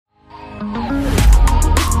I'm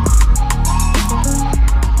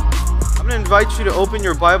going to invite you to open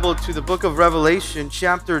your Bible to the book of Revelation,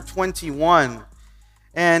 chapter 21.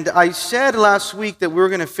 And I said last week that we were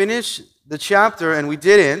going to finish the chapter, and we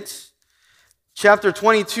didn't. Chapter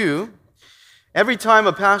 22. Every time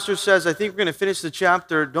a pastor says, I think we're going to finish the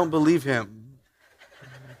chapter, don't believe him.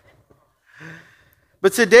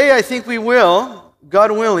 But today I think we will,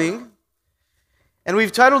 God willing. And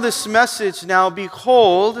we've titled this message now,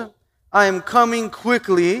 Behold, I am coming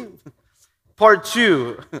quickly, part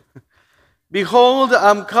 2. Behold,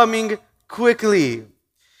 I'm coming quickly.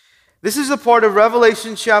 This is a part of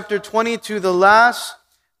Revelation chapter 22, the last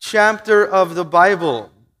chapter of the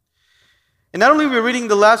Bible. And not only are we reading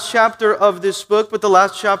the last chapter of this book, but the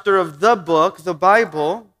last chapter of the book, the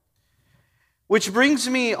Bible, which brings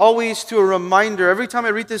me always to a reminder. Every time I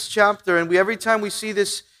read this chapter and every time we see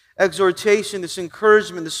this exhortation, this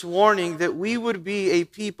encouragement, this warning, that we would be a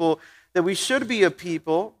people, that we should be a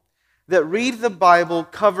people that read the Bible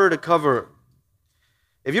cover to cover.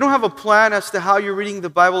 If you don't have a plan as to how you're reading the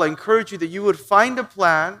Bible, I encourage you that you would find a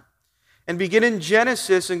plan and begin in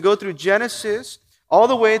Genesis and go through Genesis all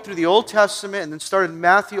the way through the Old Testament and then start in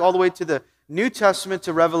Matthew all the way to the New Testament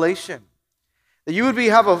to Revelation. That you would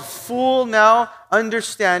have a full now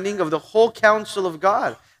understanding of the whole counsel of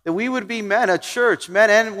God. That we would be men, a church, men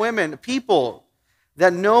and women, people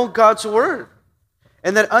that know God's Word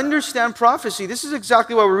and that understand prophecy. This is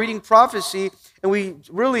exactly why we're reading prophecy, and we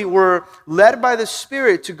really were led by the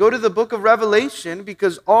Spirit to go to the book of Revelation,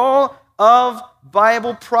 because all of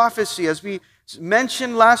Bible prophecy, as we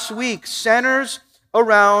mentioned last week, centers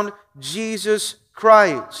around Jesus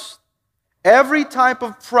Christ. Every type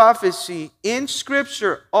of prophecy in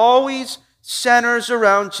Scripture always centers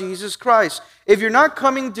around Jesus Christ. If you're not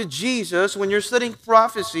coming to Jesus when you're studying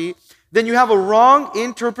prophecy, then you have a wrong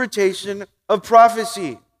interpretation of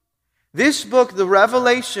prophecy. This book, the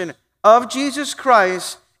Revelation of Jesus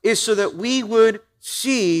Christ, is so that we would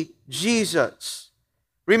see Jesus.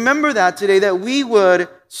 Remember that today, that we would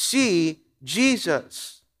see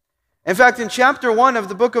Jesus. In fact, in chapter 1 of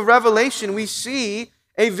the book of Revelation, we see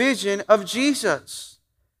a vision of Jesus.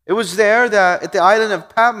 It was there that at the island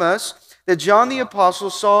of Patmos that John the Apostle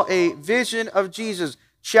saw a vision of Jesus.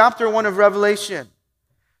 Chapter 1 of Revelation.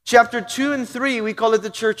 Chapter 2 and 3, we call it the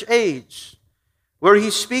church age, where he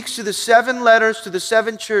speaks to the 7 letters to the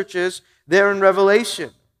 7 churches there in Revelation.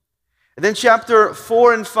 And then chapter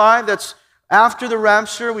 4 and 5, that's after the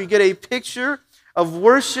rapture, we get a picture of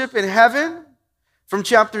worship in heaven. From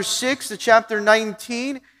chapter 6 to chapter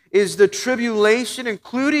 19 is the tribulation,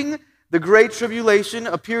 including the Great Tribulation,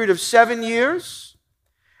 a period of 7 years.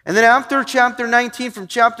 And then after chapter 19, from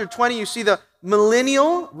chapter 20, you see the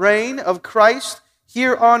millennial reign of Christ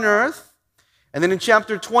here on earth. And then in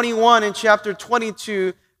chapter 21 and chapter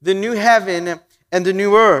 22, the new heaven and the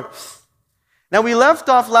new earth. Now we left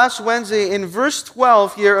off last Wednesday in verse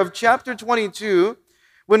 12 here of chapter 22,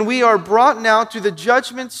 when we are brought now to the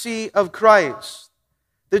judgment seat of Christ.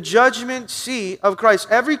 The judgment seat of Christ.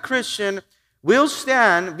 Every Christian will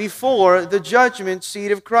stand before the judgment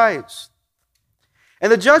seat of Christ. And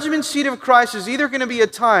the judgment seat of Christ is either going to be a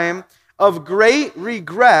time of great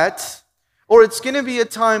regret, or it's going to be a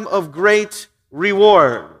time of great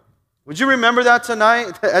reward. Would you remember that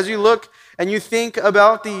tonight as you look and you think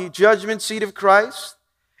about the judgment seat of Christ?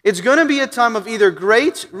 It's going to be a time of either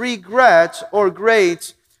great regret or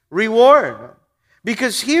great reward.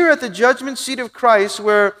 Because here at the judgment seat of Christ,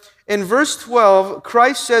 where in verse 12,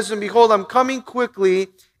 Christ says, and behold, I'm coming quickly,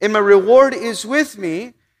 and my reward is with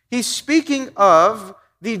me, he's speaking of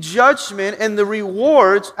the judgment and the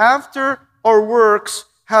rewards after our works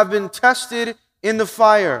have been tested in the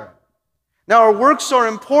fire. Now, our works are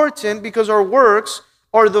important because our works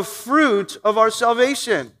are the fruit of our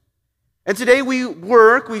salvation. And today we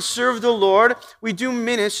work, we serve the Lord, we do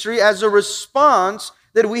ministry as a response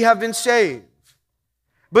that we have been saved.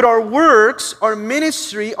 But our works, our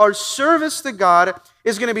ministry, our service to God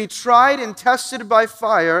is going to be tried and tested by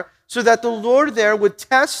fire so that the Lord there would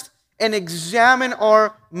test and examine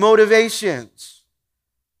our motivations.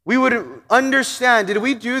 We would understand, did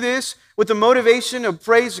we do this with the motivation of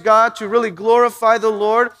praise God to really glorify the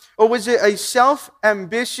Lord? Or was it a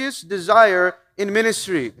self-ambitious desire in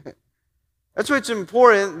ministry? That's why it's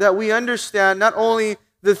important that we understand not only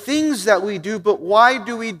the things that we do, but why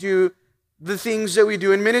do we do the things that we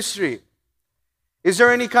do in ministry? Is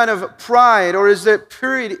there any kind of pride, or is there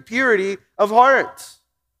purity of heart?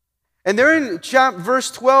 And there in verse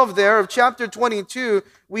 12 there of chapter 22,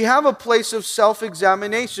 we have a place of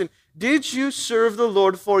self-examination. Did you serve the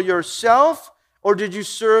Lord for yourself, or did you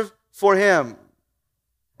serve for Him?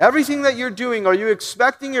 Everything that you're doing, are you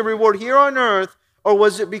expecting a reward here on earth, or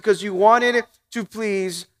was it because you wanted to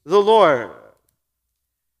please the Lord?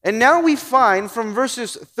 And now we find from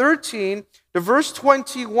verses 13 to verse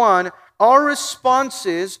 21 our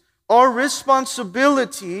responses, our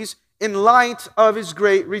responsibilities in light of His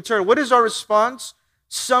great return. What is our response?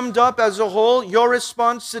 Summed up as a whole, your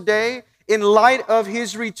response today in light of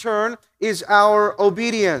His return is our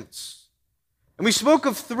obedience. And we spoke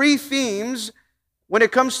of three themes when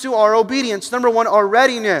it comes to our obedience. Number one, our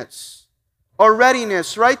readiness. Our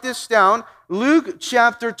readiness. Write this down. Luke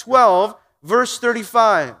chapter 12, verse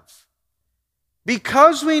 35.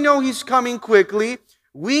 Because we know He's coming quickly,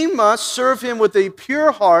 we must serve Him with a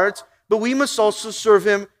pure heart, but we must also serve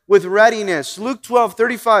Him with readiness. Luke 12,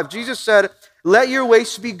 35, Jesus said, let your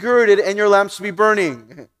waists be girded and your lamps be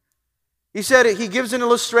burning. He said, He gives an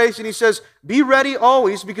illustration. He says, be ready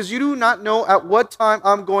always, because you do not know at what time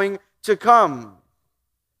I'm going to come.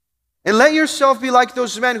 And let yourself be like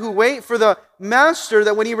those men who wait for the master,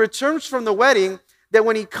 that when he returns from the wedding, that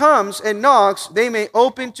when he comes and knocks, they may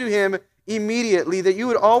open to him immediately. That you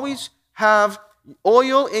would always have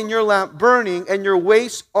oil in your lamp burning and your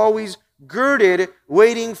waist always girded,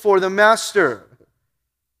 waiting for the master.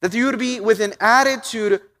 That you would be with an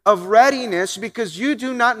attitude of readiness, because you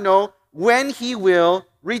do not know when He will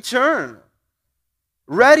return.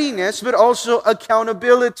 Readiness, but also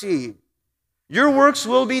accountability. Your works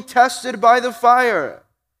will be tested by the fire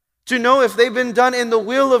to know if they've been done in the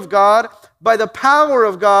will of God, by the power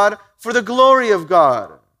of God, for the glory of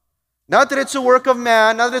God. Not that it's a work of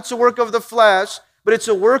man, not that it's a work of the flesh, but it's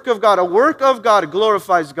a work of God. A work of God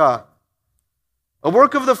glorifies God. A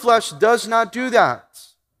work of the flesh does not do that.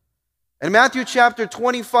 In Matthew chapter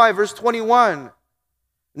 25, verse 21,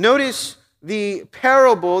 notice the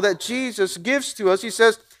parable that Jesus gives to us. He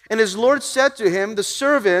says, and his Lord said to him, the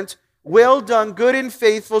servant, well done, good and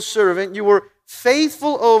faithful servant. You were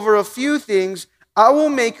faithful over a few things. I will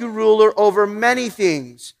make you ruler over many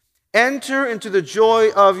things. Enter into the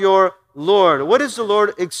joy of your Lord. What does the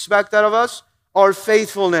Lord expect out of us? Our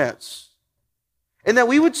faithfulness. And that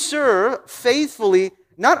we would serve faithfully,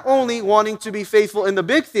 not only wanting to be faithful in the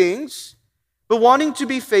big things, but wanting to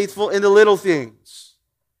be faithful in the little things.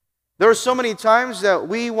 There are so many times that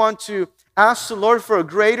we want to ask the Lord for a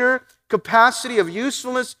greater capacity of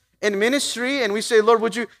usefulness in ministry, and we say,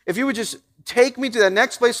 Lord, if you would just take me to that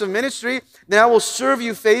next place of ministry, then I will serve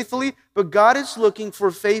you faithfully. But God is looking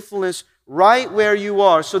for faithfulness right where you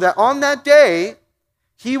are, so that on that day,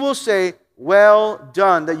 He will say, well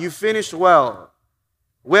done, that you finished well.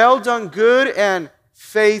 Well done, good and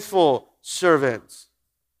faithful servant.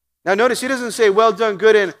 Now notice, He doesn't say, well done,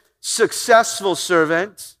 good and successful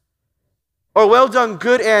servant, or well done,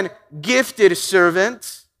 good and gifted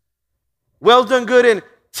servant, well done, good and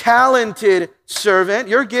talented servant.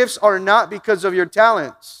 Your gifts are not because of your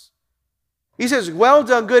talents. He says, well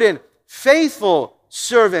done, good and faithful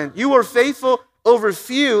servant. You were faithful over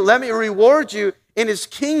few. Let me reward you in His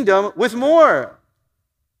kingdom with more.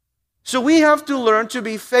 So we have to learn to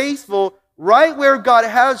be faithful right where God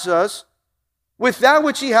has us, with that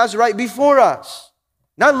which He has right before us.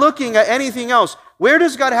 Not looking at anything else. Where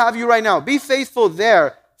does God have you right now? Be faithful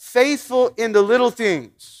there. Faithful in the little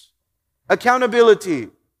things. Accountability.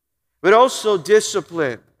 But also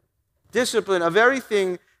discipline. Discipline, a very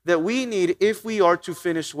thing that we need if we are to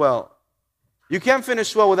finish well. You can't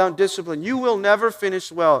finish well without discipline. You will never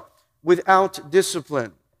finish well without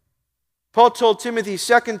discipline. Paul told Timothy,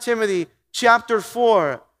 2 Timothy chapter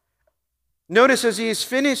 4, notice as he is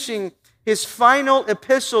finishing his final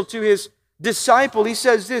epistle to his disciple, he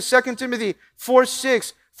says this, 2 Timothy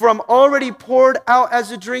 4:6, for I'm already poured out as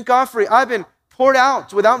a drink offering. I've been poured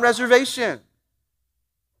out without reservation.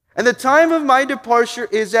 And the time of my departure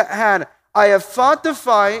is at hand. I have fought the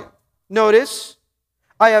fight, notice,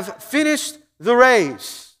 I have finished the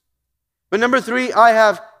race. But number 3, I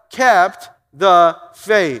have kept the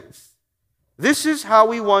faith. This is how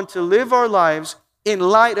we want to live our lives in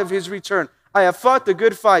light of His return. I have fought the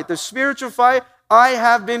good fight, the spiritual fight. I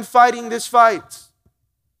have been fighting this fight.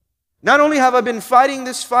 Not only have I been fighting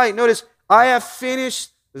this fight, notice, I have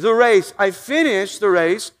finished the race. I finished the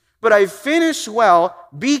race, but I finished well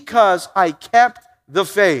because I kept the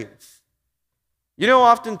faith. You know,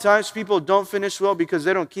 oftentimes people don't finish well because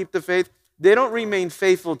they don't keep the faith. They don't remain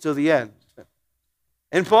faithful till the end.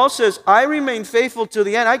 And Paul says, I remain faithful till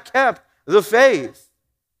the end. I kept the faith.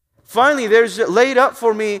 Finally, there's laid up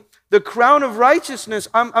for me the crown of righteousness.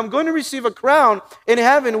 I'm going to receive a crown in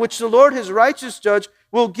heaven, which the Lord, His righteous judge,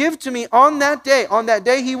 will give to me on that day. On that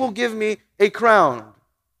day, He will give me a crown.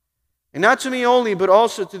 And not to me only, but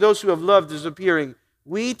also to those who have loved His appearing.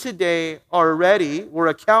 we today are ready, we're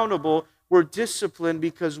accountable, we're disciplined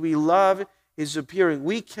because we love his appearing.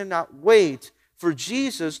 We cannot wait for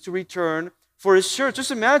Jesus to return for his church.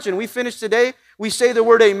 Just imagine, we finish today, we say the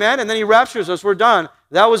word amen, and then he raptures us, we're done.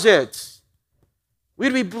 That was it.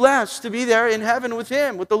 We'd be blessed to be there in heaven with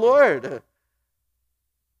him, with the Lord.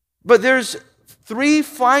 But there's three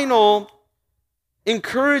final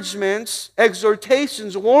encouragements,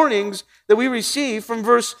 exhortations, warnings that we receive from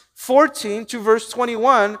verse 14 to verse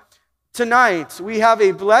 21 tonight. We have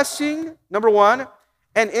a blessing, number one,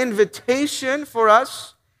 an invitation for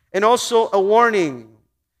us, and also a warning.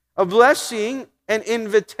 A blessing, an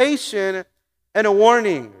invitation, and a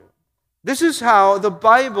warning. This is how the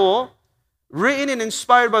Bible, written and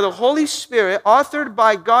inspired by the Holy Spirit, authored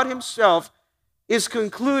by God himself, is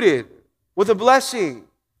concluded with a blessing,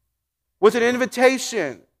 with an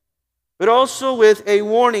invitation, but also with a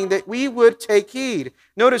warning that we would take heed.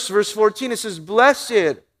 Notice verse 14, it says,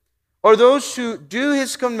 "Blessed are those who do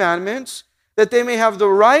his commandments, that they may have the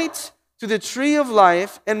right to the tree of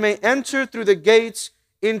life and may enter through the gates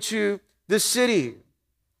into the city.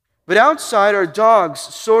 But outside are dogs,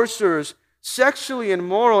 sorcerers, sexually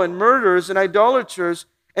immoral, and murderers, and idolaters,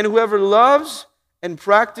 and whoever loves and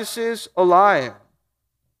practices a lie.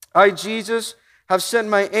 I, Jesus, have sent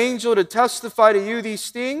my angel to testify to you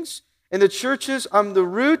these things. In the churches, I'm the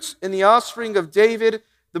root and the offspring of David,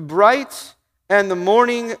 the bright and the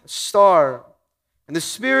morning star. And the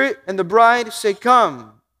Spirit and the bride say,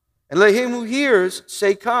 come. And let him who hears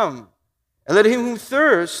say, come. And let him who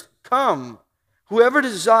thirsts come. Whoever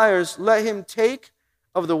desires, let him take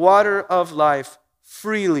of the water of life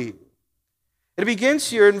freely." It begins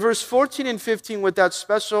here in verse 14 and 15 with that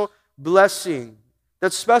special blessing.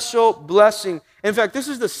 That special blessing. In fact, this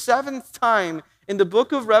is the 7th time in the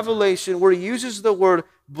book of Revelation where he uses the word,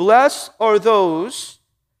 blessed are those,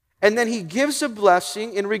 and then he gives a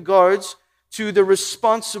blessing in regards to the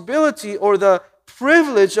responsibility or the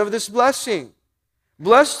privilege of this blessing.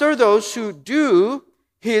 Blessed are those who do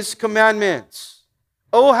his commandments.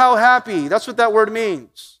 Oh, how happy. That's what that word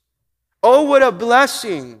means. Oh, what a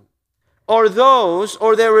blessing are those,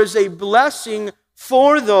 or there is a blessing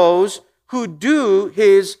for those who do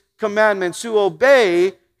his commandments, who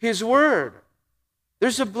obey his word.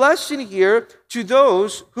 There's a blessing here to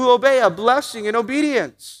those who obey, a blessing in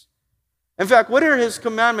obedience. In fact, what are his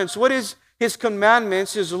commandments? What is his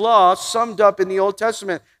commandments, his law, summed up in the Old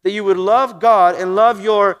Testament? That you would love God and love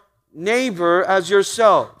your neighbor as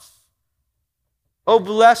yourself. Oh,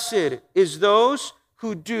 blessed is those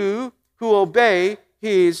who obey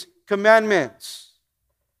his commandments.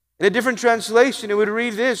 In a different translation, it would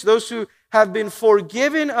read this: those who have been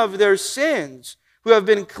forgiven of their sins, who have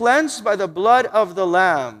been cleansed by the blood of the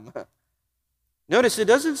Lamb. Notice it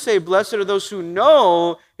doesn't say blessed are those who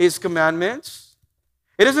know his commandments.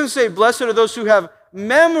 It doesn't say blessed are those who have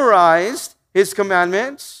memorized his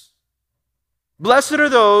commandments. Blessed are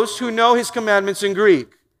those who know his commandments in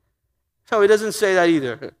Greek. No, it doesn't say that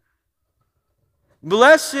either.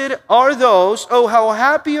 Blessed are those, oh, how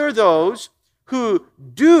happy are those who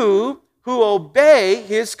obey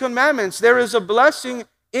his commandments. There is a blessing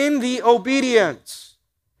in the obedience.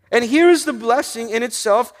 And here's the blessing in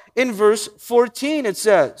itself in verse 14. It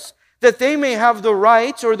says, that they may have the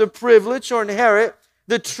right or the privilege or inherit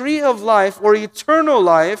the tree of life or eternal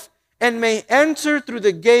life and may enter through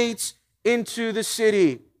the gates into the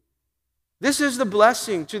city. This is the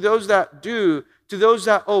blessing to those that do, to those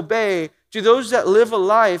that obey, to those that live a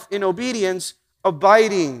life in obedience,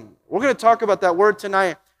 abiding. We're going to talk about that word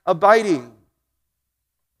tonight, abiding.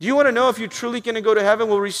 Do you want to know if you're truly going to go to heaven?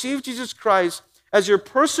 Well, receive Jesus Christ as your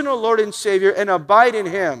personal Lord and Savior and abide in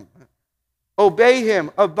him. Obey him,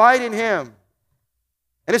 abide in him.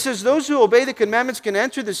 And it says those who obey the commandments can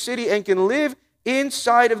enter the city and can live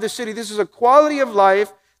inside of the city. This is a quality of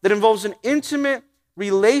life that involves an intimate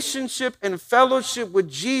relationship and fellowship with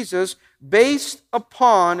Jesus based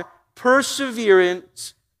upon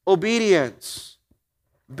perseverance, obedience.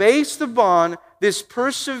 Based upon this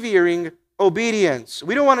persevering obedience.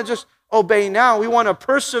 We don't want to just obey now. We want to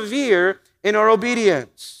persevere in our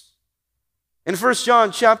obedience. In 1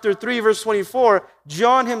 John chapter 3, verse 24,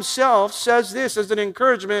 John himself says this as an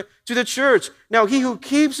encouragement to the church. Now, he who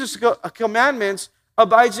keeps his commandments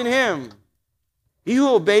abides in him. He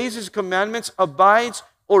who obeys his commandments abides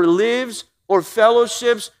or lives or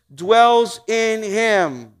fellowships, dwells in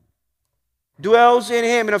him. Dwells in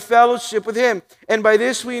him, in a fellowship with him. And by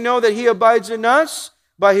this we know that he abides in us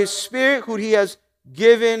by his Spirit who he has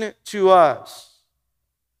given to us.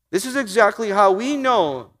 This is exactly how we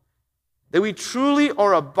know that we truly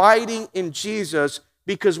are abiding in Jesus,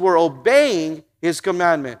 because we're obeying his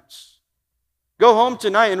commandments. Go home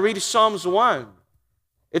tonight and read Psalms 1.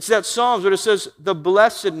 It's that Psalms where it says the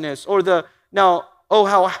blessedness or now, oh,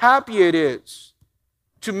 how happy it is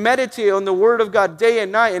to meditate on the Word of God day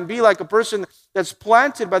and night and be like a person that's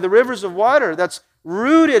planted by the rivers of water, that's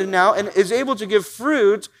rooted now and is able to give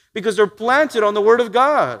fruit because they're planted on the Word of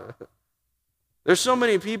God. There's so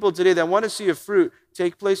many people today that want to see a fruit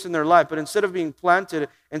take place in their life, but instead of being planted,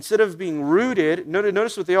 instead of being rooted,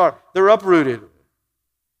 notice what they are. They're uprooted.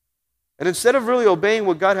 And instead of really obeying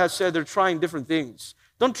what God has said, they're trying different things.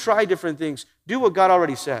 Don't try different things. Do what God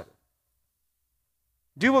already said.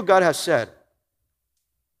 Do what God has said.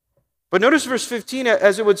 But notice verse 15,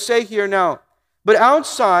 as it would say here now. But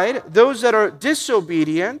outside, those that are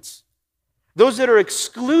disobedient, those that are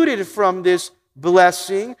excluded from this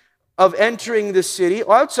blessing of entering the city,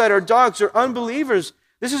 outside are dogs or unbelievers.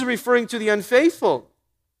 This is referring to the unfaithful.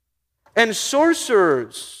 And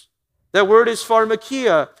sorcerers. That word is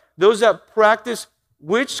pharmakia. Those that practice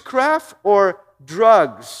witchcraft or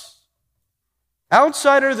drugs.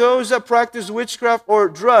 Outside are those that practice witchcraft or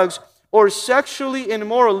drugs or sexually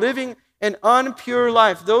immoral, living an impure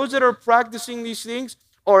life. Those that are practicing these things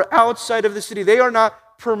are outside of the city. They are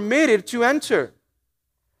not permitted to enter.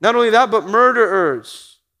 Not only that, but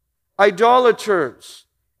murderers, idolaters,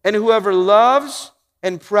 and whoever loves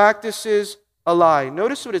and practices a lie.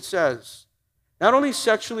 Notice what it says. Not only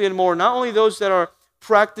sexually immoral, not only those that are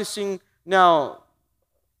practicing now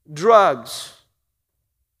drugs,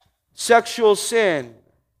 sexual sin,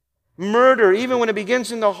 murder, even when it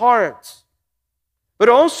begins in the heart, but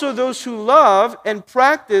also those who love and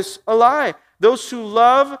practice a lie. Those who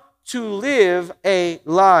love to live a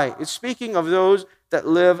lie. It's speaking of those that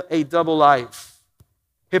live a double life.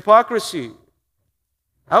 Hypocrisy.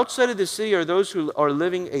 Outside of the city are those who are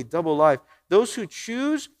living a double life. Those who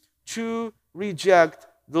choose to reject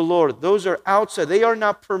the Lord. Those are outside. They are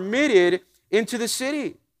not permitted into the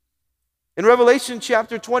city. In Revelation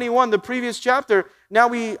chapter 21, the previous chapter, now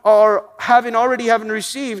we are already having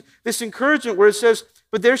received this encouragement where it says,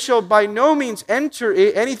 but there shall by no means enter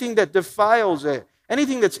it anything that defiles it,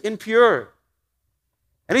 anything that's impure,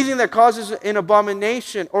 anything that causes an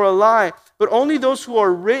abomination or a lie, but only those who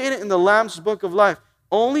are written in the Lamb's book of life,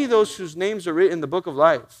 only those whose names are written in the book of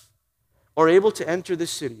life are able to enter the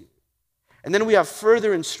city. And then we have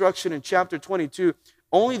further instruction in chapter 22,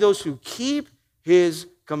 only those who keep His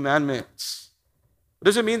commandments. It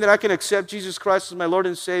doesn't mean that I can accept Jesus Christ as my Lord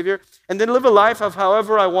and Savior and then live a life of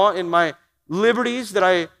however I want in my liberties that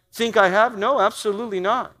I think I have. No, absolutely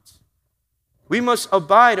not. We must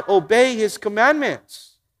abide, obey His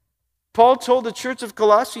commandments. Paul told the church of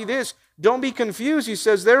Colossae this, don't be confused. He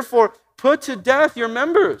says, therefore, put to death your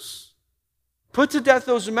members. Put to death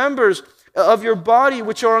those members of your body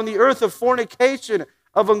which are on the earth of fornication,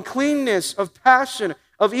 of uncleanness, of passion,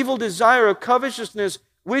 of evil desire, of covetousness,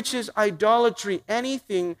 which is idolatry.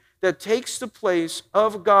 Anything that takes the place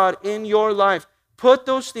of God in your life, put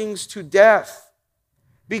those things to death.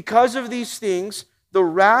 Because of these things, the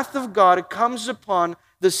wrath of God comes upon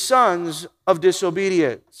the sons of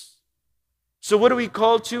disobedience. So what are we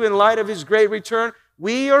called to in light of His great return?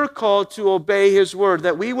 We are called to obey His word,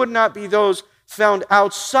 that we would not be those found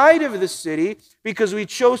outside of the city because we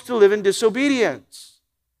chose to live in disobedience.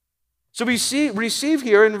 So we receive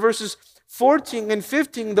here in verses 14 and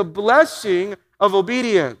 15 the blessing of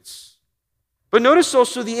obedience. But notice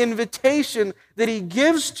also the invitation that He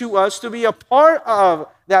gives to us to be a part of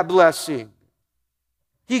that blessing.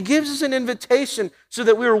 He gives us an invitation so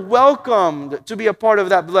that we're welcomed to be a part of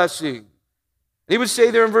that blessing. He would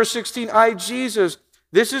say there in verse 16, I, Jesus.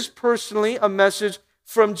 This is personally a message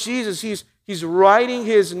from Jesus. He's writing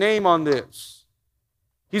His name on this.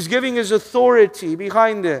 He's giving His authority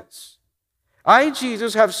behind this. I,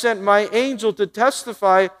 Jesus, have sent my angel to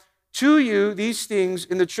testify to you these things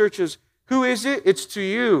in the churches. Who is it? It's to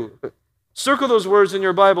you. Circle those words in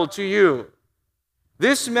your Bible, to you.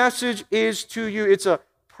 This message is to you. It's a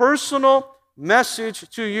personal message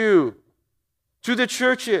to you, to the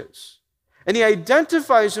churches. And He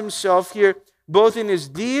identifies Himself here both in His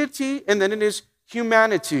deity and then in His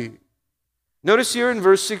humanity. Notice here in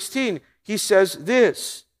verse 16, He says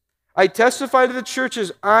this, I testify to the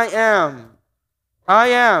churches, I am,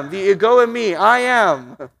 the ego in me, I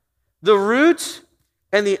am, the root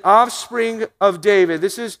and the offspring of David.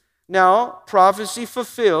 This is now prophecy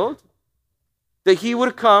fulfilled, that He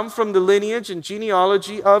would come from the lineage and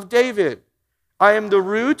genealogy of David. I am the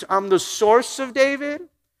root, I'm the source of David,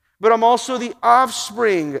 but I'm also the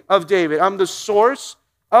offspring of David. I'm the source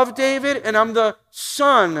of David, and I'm the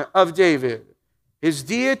son of David. His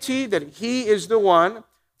deity, that He is the one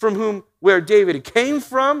from where David came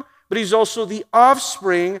from, but He's also the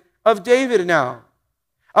offspring of David now.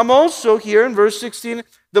 I'm also here in verse 16,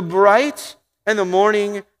 the bright and the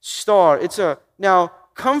morning star. It's a now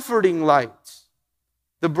comforting light.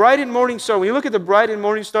 The bright and morning star, when you look at the bright and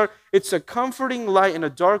morning star, it's a comforting light in a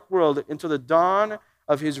dark world until the dawn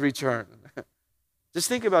of his return. Just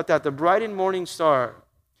think about that, the bright and morning star,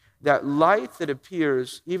 that light that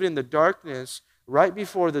appears even in the darkness right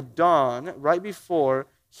before the dawn, right before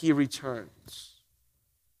he returns.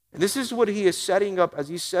 And this is what he is setting up as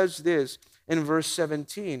he says this in verse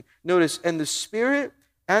 17. Notice, and the Spirit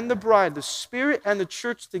and the bride, the Spirit and the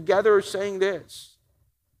church together are saying this.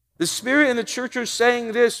 The Spirit and the church are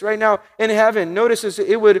saying this right now in heaven. Notice as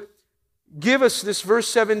it would give us this verse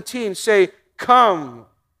 17, say, come.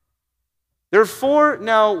 There are 4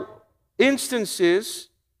 now instances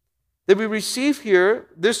that we receive here,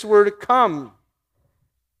 this word come.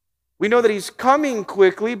 We know that he's coming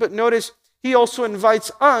quickly, but notice he also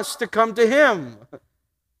invites us to come to him.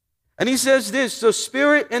 And he says this, the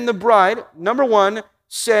Spirit and the bride, number 1,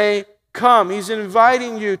 say, come. He's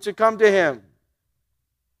inviting you to come to him.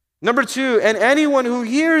 Number 2, and anyone who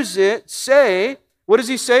hears it say, what does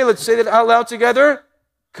he say? Let's say that out loud together.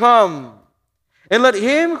 Come. And let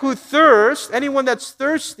him who thirsts, anyone that's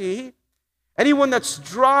thirsty, anyone that's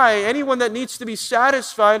dry, anyone that needs to be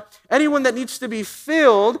satisfied, anyone that needs to be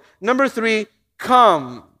filled, number 3,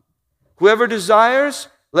 come. Whoever desires,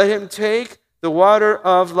 let him take the water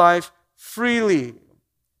of life freely.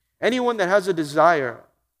 Anyone that has a desire,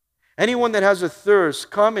 anyone that has a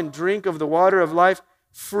thirst, come and drink of the water of life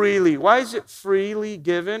freely. Why is it freely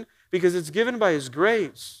given? Because it's given by his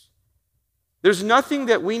grace. There's nothing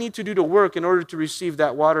that we need to do to work in order to receive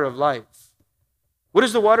that water of life. What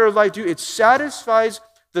does the water of life do? It satisfies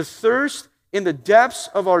the thirst in the depths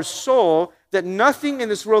of our soul that nothing in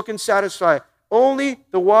this world can satisfy. Only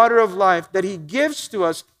the water of life that he gives to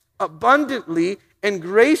us abundantly and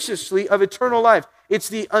graciously of eternal life. It's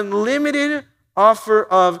the unlimited offer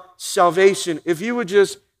of salvation. If you would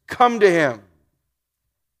just come to him.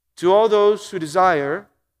 To all those who desire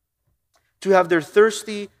to have their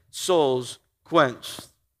thirsty souls quenched.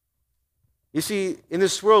 You see, in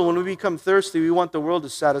this world, when we become thirsty, we want the world to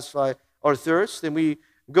satisfy our thirst, and we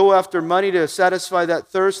go after money to satisfy that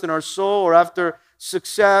thirst in our soul, or after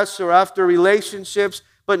success, or after relationships,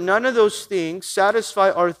 but none of those things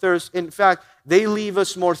satisfy our thirst. In fact, they leave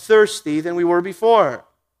us more thirsty than we were before.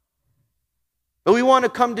 But we want to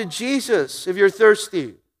come to Jesus if you're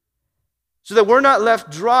thirsty, so that we're not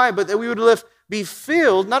left dry, but that we would be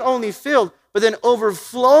filled, not only filled, but then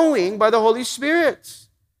overflowing by the Holy Spirit.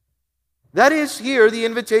 That is here the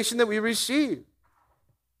invitation that we receive.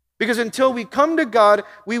 Because until we come to God,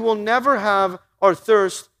 we will never have our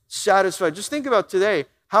thirst satisfied. Just think about today.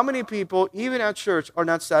 How many people, even at church, are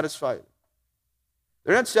not satisfied?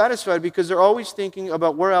 They're not satisfied because they're always thinking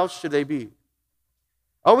about where else should they be.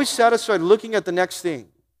 Always satisfied looking at the next thing.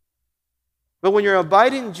 But when you're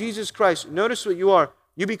abiding in Jesus Christ, notice what you are.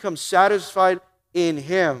 You become satisfied in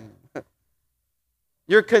him.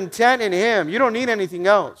 You're content in him. You don't need anything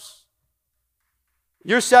else.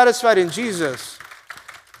 You're satisfied in Jesus.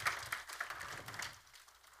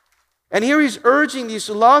 And here he's urging these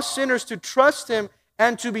lost sinners to trust him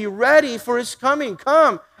and to be ready for his coming.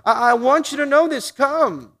 Come. I want you to know this.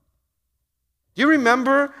 Come. Do you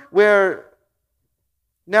remember where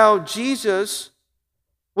now Jesus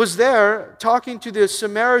was there talking to the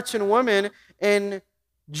Samaritan woman in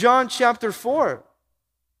John chapter 4?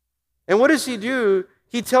 And what does he do?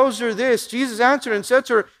 He tells her this. Jesus answered and said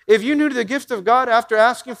to her, if you knew the gift of God after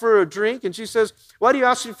asking for a drink, and she says, why are you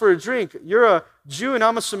asking for a drink? You're a Jew and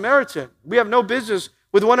I'm a Samaritan. We have no business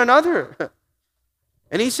with one another.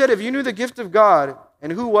 And he said, if you knew the gift of God,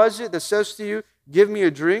 and who was it that says to you, give me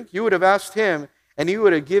a drink? You would have asked him, and he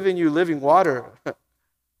would have given you living water.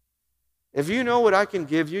 If you know what I can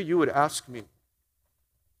give you, you would ask me.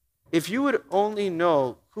 If you would only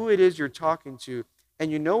know who it is you're talking to,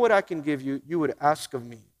 and you know what I can give you, you would ask of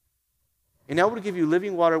me. And I would give you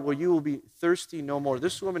living water where you will be thirsty no more.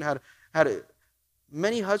 This woman had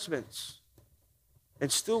many husbands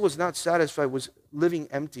and still was not satisfied, was living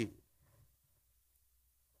empty.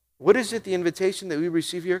 What is it, the invitation that we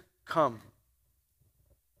receive here? Come.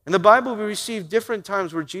 In the Bible, we receive different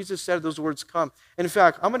times where Jesus said those words, come. In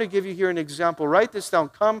fact, I'm going to give you here an example. Write this down.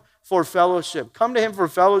 Come for fellowship. Come to him for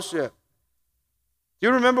fellowship. Do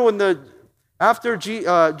you remember when after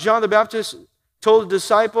John the Baptist told the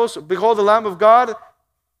disciples, behold the Lamb of God,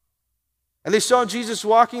 and they saw Jesus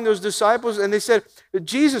walking, those disciples, and they said,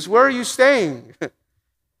 Jesus, where are you staying?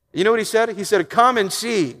 You know what he said? He said, come and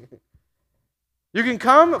see. You can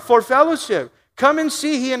come for fellowship. Come and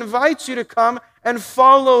see. He invites you to come and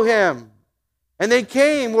follow him. And they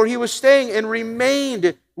came where he was staying and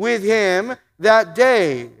remained with him that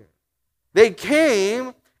day. They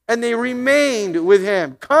came and they remained with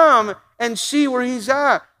him. Come and see where he's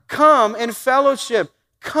at. Come and fellowship.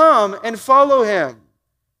 Come and follow him.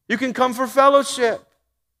 You can come for fellowship.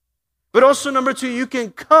 But also, number 2, you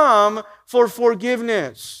can come for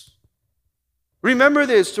forgiveness. Remember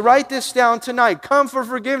this, to write this down tonight. Come for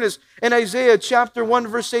forgiveness. In Isaiah chapter 1,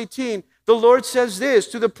 verse 18, the Lord says this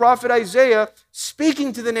to the prophet Isaiah,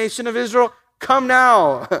 speaking to the nation of Israel, come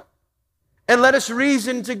now, and let us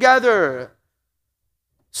reason together.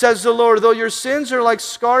 Says the Lord, though your sins are like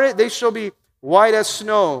scarlet, they shall be white as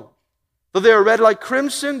snow. Though they are red like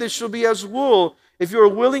crimson, they shall be as wool. If you are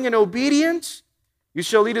willing and obedient, you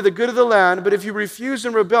shall eat of the good of the land. But if you refuse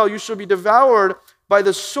and rebel, you shall be devoured by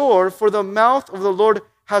the sword, for the mouth of the Lord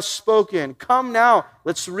has spoken. Come now,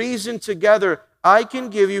 let's reason together. I can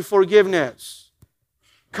give you forgiveness.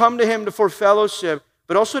 Come to him for fellowship,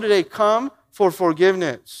 but also today, come for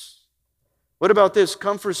forgiveness. What about this?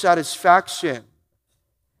 Come for satisfaction.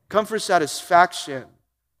 Come for satisfaction.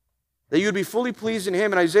 That you would be fully pleased in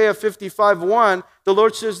him. In Isaiah 55:1, the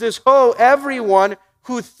Lord says this, "Ho, everyone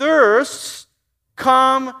who thirsts,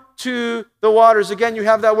 come to the waters." Again, you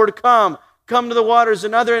have that word come. Come to the waters,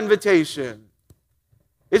 another invitation.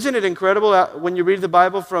 Isn't it incredible when you read the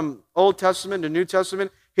Bible from Old Testament to New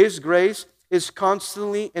Testament, his grace is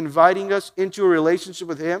constantly inviting us into a relationship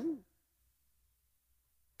with him?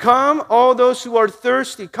 Come, all those who are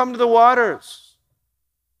thirsty, come to the waters.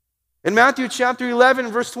 In Matthew chapter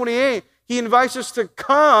 11, verse 28, he invites us to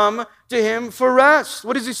come to him for rest.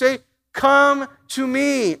 What does he say? Come to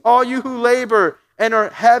me, all you who labor and are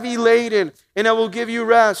heavy laden, and I will give you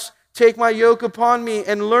rest. Take my yoke upon me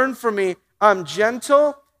and learn from me. I'm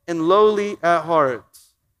gentle and lowly at heart.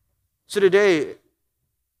 So today,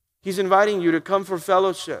 he's inviting you to come for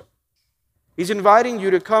fellowship. He's inviting you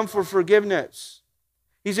to come for forgiveness.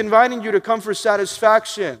 He's inviting you to come for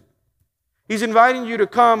satisfaction. He's inviting you to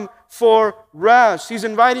come for rest. He's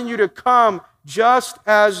inviting you to come just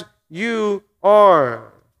as you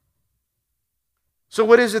are. So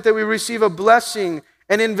what is it that we receive? A blessing,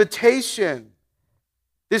 an invitation.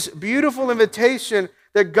 This beautiful invitation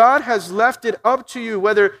that God has left it up to you,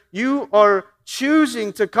 whether you are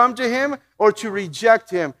choosing to come to him or to reject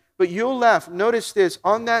him. But you'll left, notice this,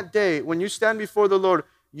 on that day when you stand before the Lord,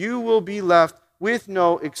 you will be left with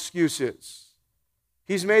no excuses.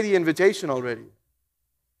 He's made the invitation already.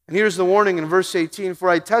 And here's the warning in verse 18, "For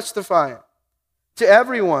I testify to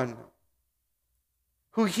everyone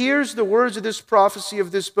who hears the words of this prophecy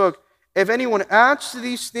of this book, if anyone adds to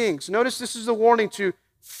these things," notice this is the warning to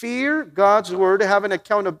fear God's word, to have an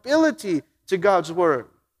accountability to God's word.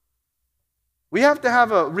 We have to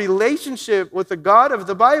have a relationship with the God of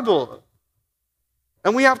the Bible.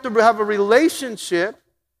 And we have to have a relationship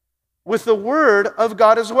with the word of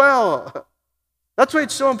God as well. That's why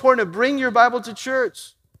it's so important to bring your Bible to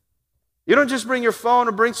church. You don't just bring your phone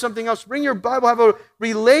or bring something else. Bring your Bible. Have a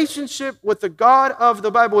relationship with the God of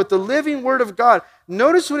the Bible, with the living word of God.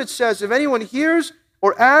 Notice what it says. If anyone hears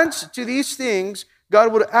or adds to these things,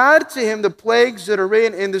 God would add to him the plagues that are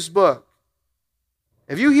written in this book.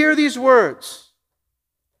 If you hear these words,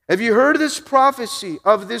 if you heard this prophecy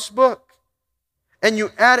of this book, and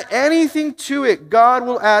you add anything to it, God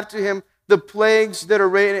will add to him the plagues that are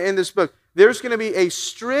written in this book. There's going to be a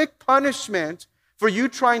strict punishment for you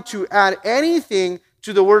trying to add anything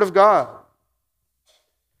to the Word of God.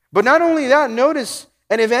 But not only that, notice,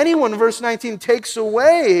 and if anyone, verse 19, takes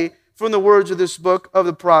away from the words of this book of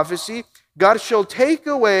the prophecy, God shall take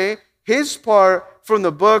away his part from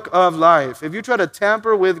the book of life. If you try to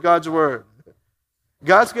tamper with God's Word,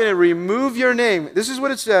 God's going to remove your name. This is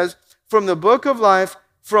what it says, from the book of life,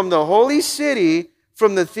 from the holy city,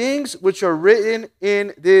 from the things which are written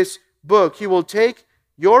in this book. He will take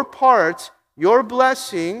your part, your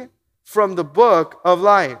blessing, from the book of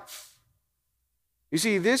life. You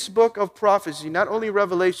see, this book of prophecy, not only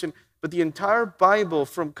Revelation, but the entire Bible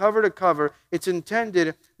from cover to cover, it's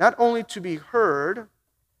intended not only to be heard,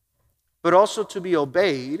 but also to be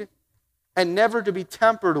obeyed and never to be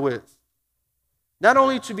tampered with. Not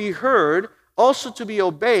only to be heard, also to be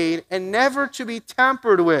obeyed and never to be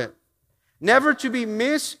tampered with. Never to be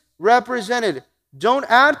misrepresented. Don't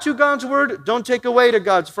add to God's word. Don't take away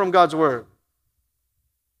from God's word.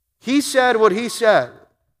 He said what he said.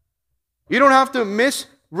 You don't have to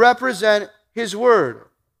misrepresent his word.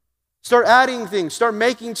 Start adding things. Start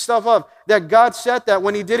making stuff up that God said that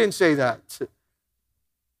when he didn't say that.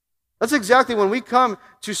 That's exactly when we come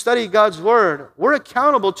to study God's word. We're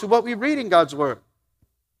accountable to what we read in God's word.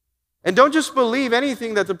 And don't just believe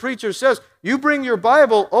anything that the preacher says. You bring your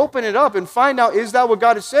Bible, open it up, and find out, is that what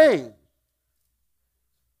God is saying?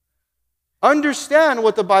 Understand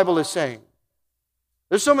what the Bible is saying.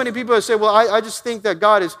 There's so many people that say, well, I just think that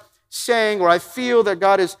God is saying, or I feel that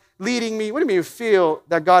God is leading me. What do you mean you feel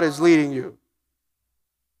that God is leading you?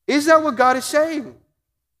 Is that what God is saying?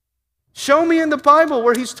 Show me in the Bible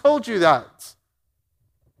where He's told you that.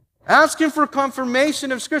 Ask Him for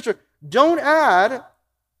confirmation of Scripture. Don't add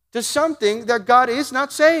to something that God is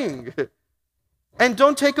not saying. And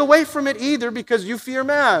don't take away from it either because you fear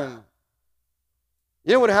man.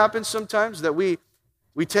 You know what happens sometimes? That we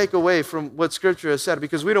take away from what Scripture has said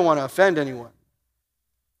because we don't want to offend anyone.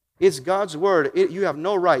 It's God's word. You have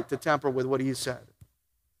no right to tamper with what He said.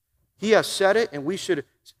 He has said it, and we should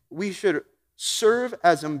serve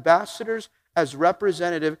as ambassadors, as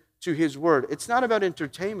representative to His word. It's not about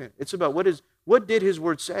entertainment. It's about what did His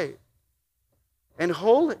word say? And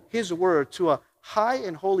hold His word to a high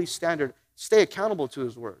and holy standard. Stay accountable to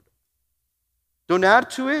His word. Don't add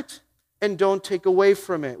to it, and don't take away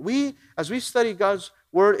from it. As we study God's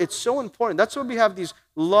word, it's so important. That's why we have these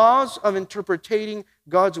laws of interpreting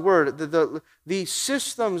God's word, the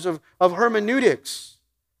systems of hermeneutics,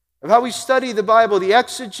 of how we study the Bible, the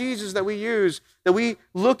exegesis that we use, that we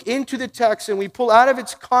look into the text and we pull out of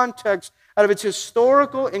its context, out of its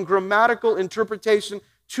historical and grammatical interpretation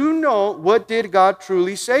to know what did God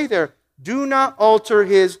truly say there. Do not alter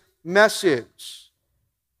His message.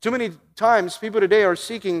 Too many times people today are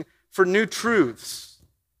seeking for new truths.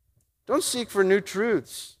 Don't seek for new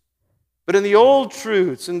truths. But in the old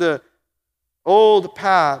truths, in the old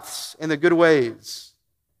paths, in the good ways,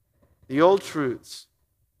 the old truths,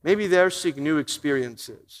 maybe there seek new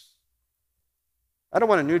experiences. I don't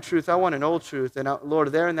want a new truth, I want an old truth. And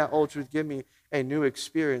Lord, there in that old truth, give me a new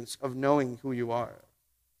experience of knowing who You are.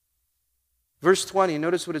 Verse 20,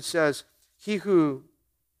 notice what it says. He who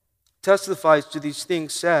testifies to these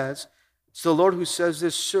things says, it's the Lord who says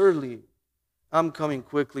this, surely I'm coming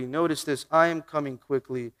quickly. Notice this, I am coming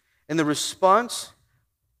quickly. And the response,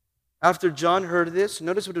 after John heard this,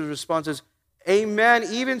 notice what his response is, amen,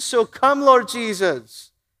 even so come, Lord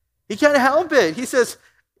Jesus. He can't help it. He says,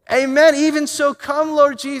 amen, even so come,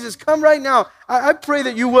 Lord Jesus. Come right now. I pray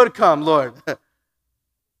that You would come, Lord.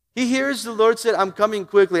 He hears the Lord said, I'm coming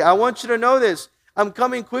quickly. I want you to know this. I'm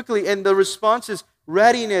coming quickly. And the response is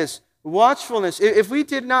readiness, watchfulness. If we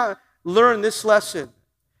did not learn this lesson,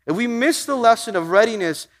 if we miss the lesson of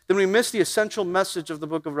readiness, then we miss the essential message of the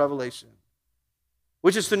book of Revelation,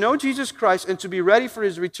 which is to know Jesus Christ and to be ready for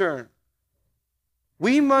His return.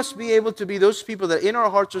 We must be able to be those people that in our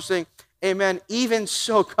hearts are saying, amen, even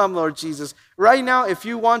so come, Lord Jesus. Right now, if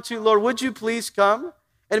you want to, Lord, would You please come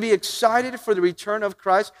and be excited for the return of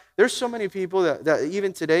Christ? There's so many people that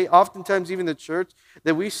even today, oftentimes even the church,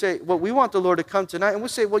 that we say, well, we want the Lord to come tonight. And we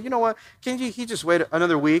say, well, you know what? Can He just wait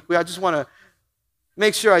another week? I just want to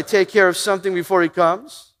make sure I take care of something before He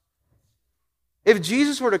comes. If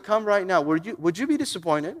Jesus were to come right now, would you be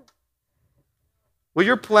disappointed? Will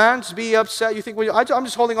your plans be upset? You think, well, I'm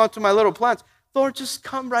just holding on to my little plans. Lord, just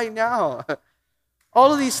come right now.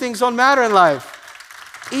 All of these things don't matter in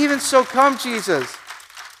life. Even so, come, Jesus.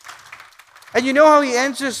 And you know how He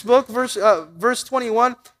ends this book, verse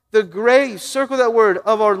 21? The grace, circle that word,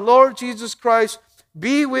 of our Lord Jesus Christ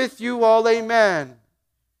be with you all, amen.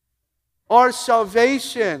 Our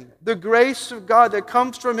salvation, the grace of God that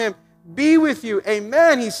comes from Him, be with you,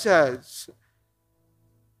 amen, He says.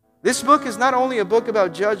 This book is not only a book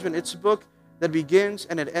about judgment, it's a book that begins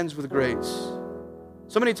and it ends with grace.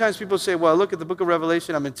 So many times people say, well, look at the book of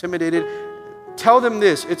Revelation, I'm intimidated. Tell them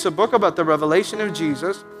this, it's a book about the revelation of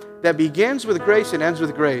Jesus that begins with grace and ends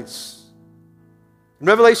with grace. In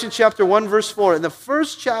Revelation chapter 1, verse 4, in the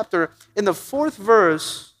first chapter, in the 4th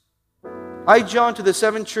verse, I, John, to the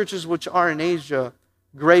 7 churches which are in Asia,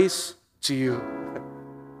 grace to you.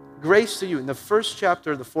 Grace to you, in the first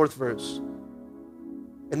chapter, the 4th verse.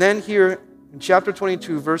 And then here, in chapter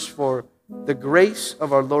 22, verse 4, the grace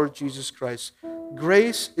of our Lord Jesus Christ.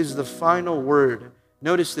 Grace is the final word.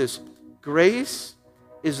 Notice this, grace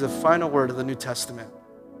is the final word of the New Testament.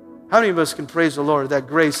 How many of us can praise the Lord that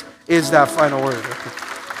grace is that final word?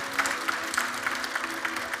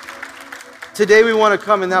 Today we want to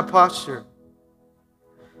come in that posture,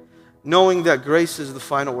 knowing that grace is the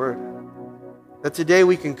final word. That today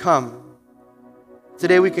we can come.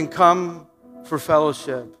 Today we can come for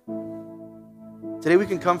fellowship. Today we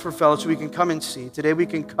can come for fellowship. We can come and see. Today we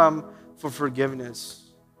can come for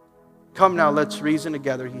forgiveness. Come now, let's reason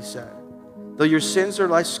together, He said. Though your sins are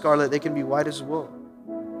like scarlet, they can be white as wool.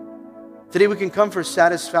 Today we can come for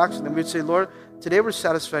satisfaction. And we'd say, Lord, today we're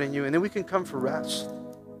satisfied in You. And then we can come for rest.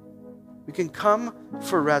 We can come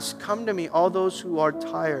for rest. Come to me, all those who are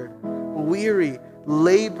tired, weary,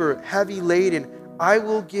 labor, heavy laden. I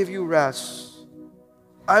will give you rest.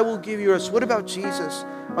 I will give you rest. What about Jesus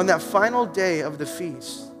on that final day of the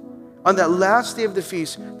feast? On that last day of the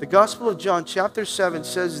feast, the Gospel of John chapter 7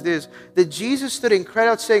 says this, that Jesus stood and cried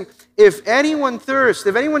out saying, if anyone's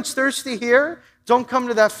thirsty here, don't come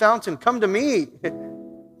to that fountain. Come to me.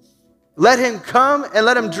 Let him come and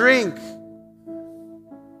let him drink.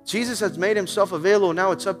 Jesus has made himself available.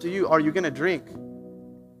 Now it's up to you. Are you going to drink?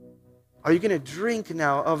 Are you going to drink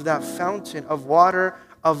now of that fountain of water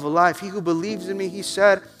of life? He who believes in me, he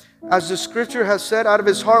said, as the scripture has said, out of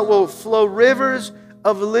his heart will flow rivers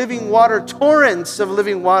of living water, torrents of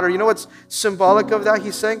living water. You know what's symbolic of that?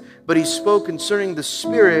 He's saying, but he spoke concerning the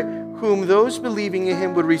Spirit, whom those believing in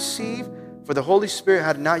him would receive, for the Holy Spirit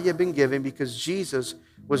had not yet been given because Jesus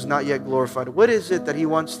was not yet glorified. What is it that he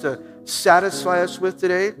wants to satisfy us with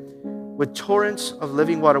today? With torrents of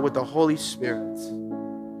living water, with the Holy Spirit.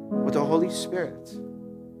 With the Holy Spirit.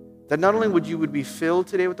 That not only would you be filled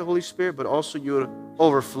today with the Holy Spirit, but also you would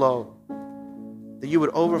overflow. That you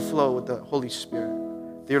would overflow with the Holy Spirit.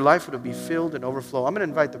 That your life would be filled and overflow. I'm going to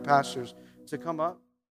invite the pastors to come up.